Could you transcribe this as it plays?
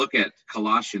look at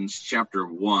Colossians chapter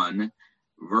 1,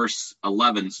 verse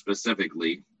 11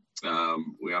 specifically.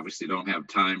 We obviously don't have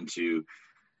time to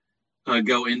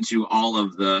go into all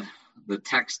of the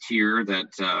text here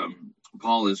that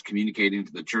Paul is communicating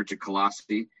to the church of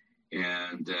Colossae,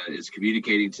 and is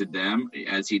communicating to them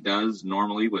as he does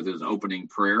normally with his opening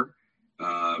prayer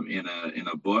in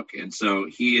a book. And so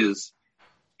he is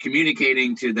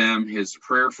communicating to them his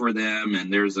prayer for them.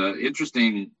 And there's an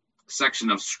interesting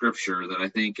section of scripture that I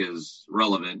think is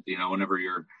relevant. You know, whenever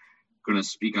you're going to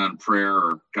speak on prayer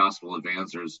or gospel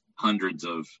advance, there's hundreds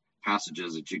of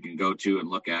passages that you can go to and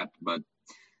look at. But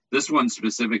this one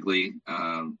specifically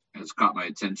has caught my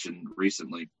attention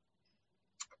recently.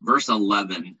 Verse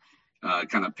 11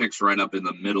 kind of picks right up in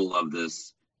the middle of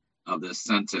this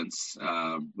sentence.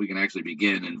 We can actually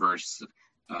begin in verse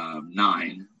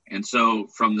 9. And so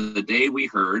from the day we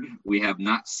heard, we have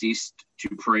not ceased to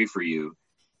pray for you,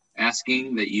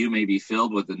 asking that you may be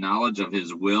filled with the knowledge of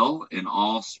his will in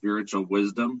all spiritual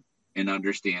wisdom and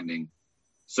understanding,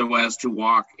 so as to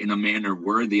walk in a manner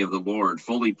worthy of the Lord,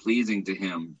 fully pleasing to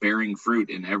him, bearing fruit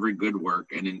in every good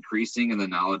work and increasing in the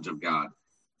knowledge of God,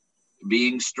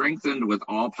 being strengthened with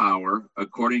all power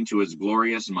according to his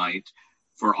glorious might,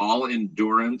 for all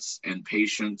endurance and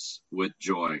patience with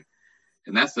joy.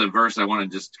 And that's the verse I want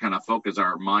to just kind of focus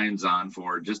our minds on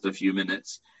for just a few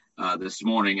minutes this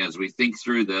morning as we think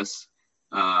through this.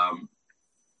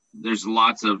 There's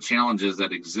lots of challenges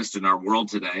that exist in our world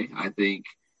today. I think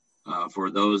for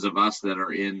those of us that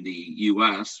are in the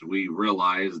U.S., we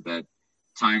realize that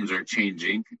times are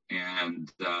changing,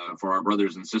 and for our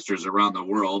brothers and sisters around the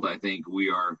world, I think we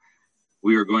are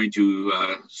going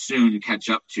to soon catch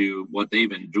up to what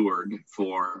they've endured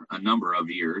for a number of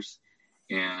years.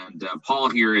 And Paul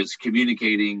here is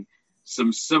communicating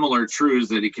some similar truths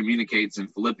that he communicates in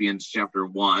Philippians chapter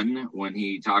 1, when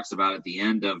he talks about at the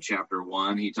end of chapter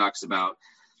 1, he talks about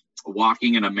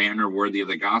walking in a manner worthy of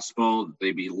the gospel.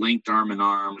 They be linked arm in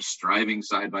arm, striving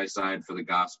side by side for the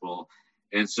gospel.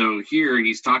 And so here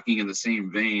he's talking in the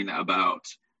same vein about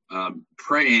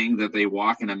praying that they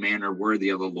walk in a manner worthy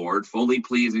of the Lord, fully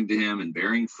pleasing to him and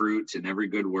bearing fruit in every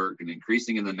good work and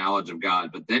increasing in the knowledge of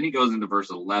God. But then he goes into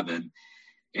verse 11,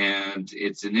 and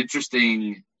it's an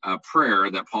interesting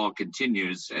prayer that Paul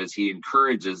continues as he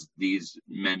encourages these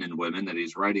men and women that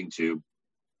he's writing to,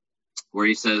 where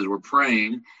he says, we're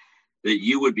praying that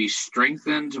you would be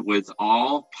strengthened with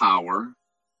all power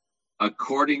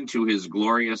according to his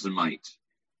glorious might,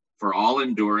 for all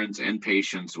endurance and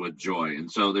patience with joy.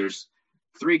 And so there's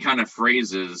three kind of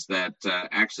phrases that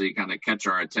actually kind of catch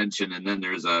our attention. And then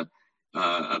there's a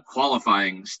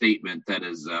qualifying statement that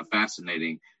is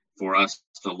fascinating for us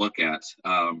to look at.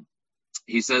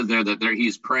 He says there that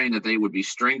he's praying that they would be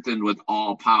strengthened with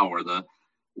all power. The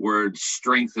word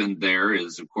strengthened there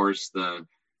is, of course, the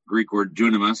Greek word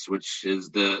dunamis, which is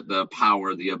the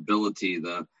power, the ability,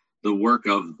 the work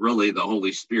of really the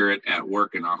Holy Spirit at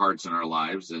work in our hearts and our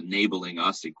lives, enabling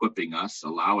us, equipping us,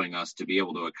 allowing us to be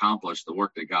able to accomplish the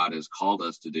work that God has called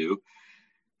us to do.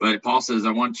 But Paul says,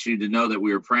 I want you to know that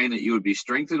we are praying that you would be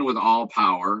strengthened with all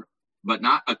power, but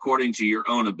not according to your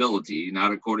own ability,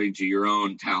 not according to your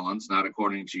own talents, not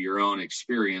according to your own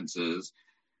experiences,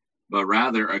 but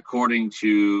rather according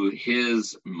to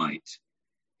his might.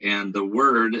 And the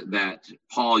word that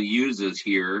Paul uses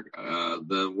here,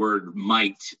 the word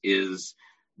might, is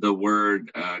the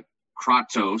word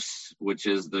kratos, which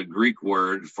is the Greek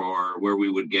word for where we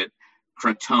would get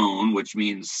kraton, which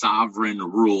means sovereign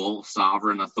rule,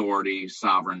 sovereign authority,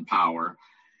 sovereign power.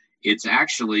 It's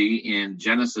actually in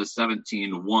Genesis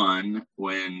 17:1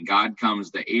 when God comes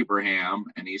to Abraham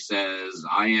and he says,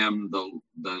 I am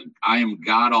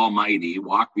God Almighty,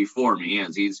 walk before me,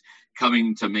 as he's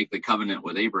coming to make the covenant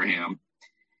with Abraham.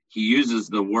 He uses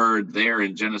the word there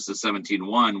in Genesis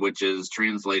 17:1, which is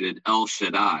translated El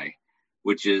Shaddai,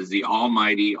 which is the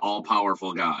almighty,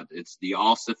 all-powerful God. It's the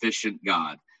all-sufficient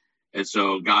God. And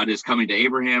so God is coming to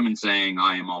Abraham and saying,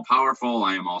 I am all-powerful,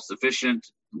 I am all-sufficient.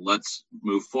 Let's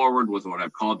move forward with what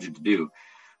I've called you to do.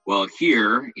 Well,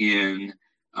 here in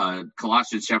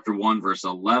Colossians chapter 1, verse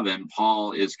 11,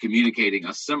 Paul is communicating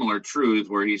a similar truth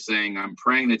where he's saying, I'm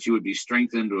praying that you would be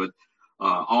strengthened with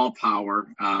all power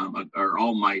or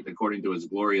all might according to his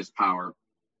glorious power.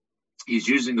 He's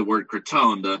using the word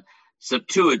kraton. The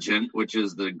Septuagint, which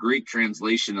is the Greek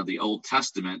translation of the Old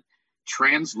Testament,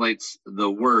 translates the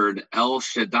word El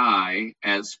Shaddai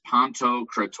as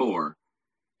Pantokrator.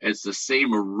 It's the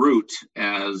same root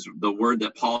as the word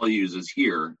that Paul uses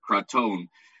here, kraton.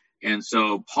 And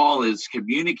so Paul is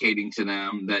communicating to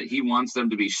them that he wants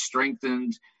them to be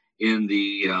strengthened in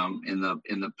the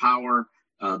power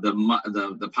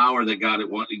the power that God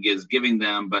is giving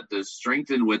them, but to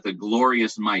strengthen with a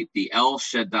glorious might, the El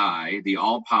Shaddai, the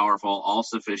all-powerful,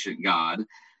 all-sufficient God,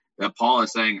 that Paul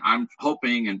is saying, I'm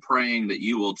hoping and praying that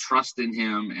you will trust in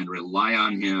him and rely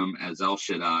on him as El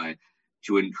Shaddai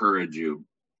to encourage you.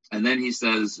 And then he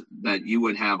says that you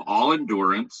would have all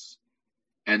endurance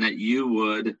and that you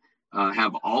would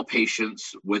have all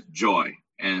patience with joy.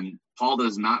 And Paul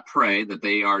does not pray that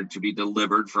they are to be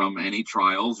delivered from any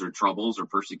trials or troubles or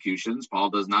persecutions. Paul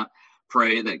does not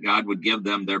pray that God would give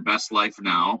them their best life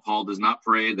now. Paul does not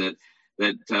pray that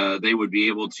they would be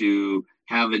able to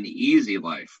have an easy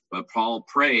life. But Paul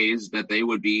prays that they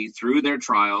would be, through their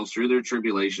trials, through their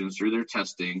tribulations, through their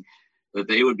testing, that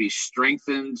they would be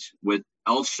strengthened with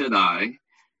El Shaddai,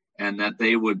 and that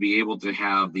they would be able to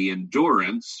have the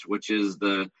endurance, which is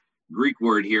the Greek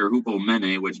word here,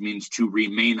 hupomene, which means to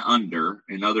remain under.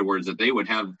 In other words, that they would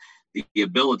have the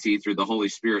ability through the Holy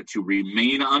Spirit to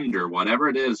remain under whatever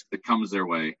it is that comes their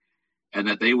way, and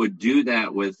that they would do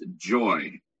that with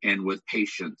joy and with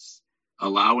patience,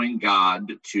 allowing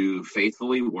God to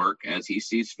faithfully work as he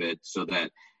sees fit so that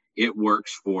it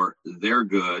works for their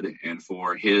good and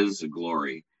for his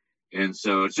glory. And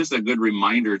so it's just a good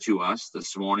reminder to us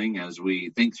this morning as we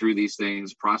think through these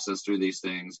things, process through these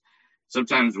things.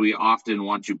 Sometimes we often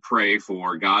want to pray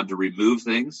for God to remove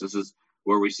things. This is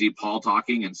where we see Paul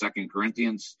talking in 2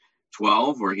 Corinthians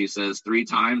 12, where he says, 3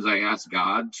 times I asked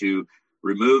God to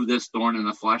remove this thorn in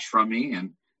the flesh from me.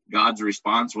 And God's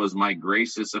response was, my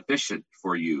grace is sufficient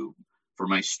for you, for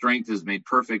my strength is made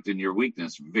perfect in your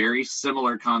weakness. Very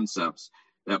similar concepts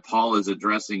that Paul is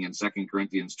addressing in 2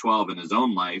 Corinthians 12 in his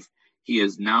own life. He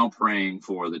is now praying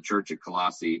for the church at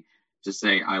Colossae to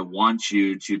say, I want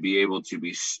you to be able to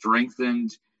be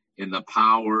strengthened in the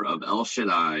power of El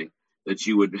Shaddai, that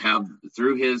you would have,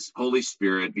 through his Holy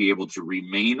Spirit, be able to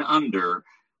remain under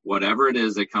whatever it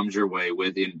is that comes your way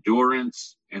with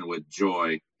endurance and with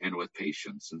joy and with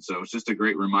patience. And so it's just a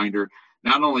great reminder,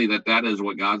 not only that that is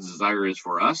what God's desire is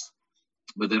for us,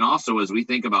 but then also as we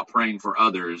think about praying for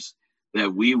others,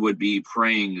 that we would be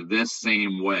praying this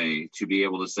same way, to be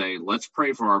able to say, let's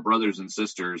pray for our brothers and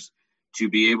sisters to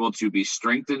be able to be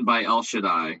strengthened by El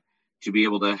Shaddai, to be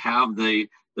able to have the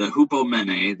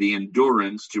hupomene, the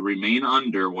endurance to remain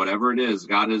under whatever it is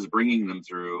God is bringing them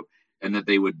through, and that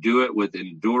they would do it with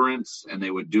endurance, and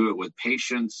they would do it with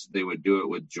patience, they would do it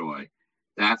with joy.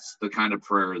 That's the kind of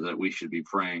prayer that we should be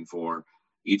praying for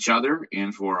each other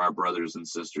and for our brothers and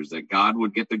sisters, that God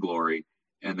would get the glory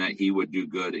and that he would do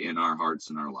good in our hearts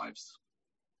and our lives.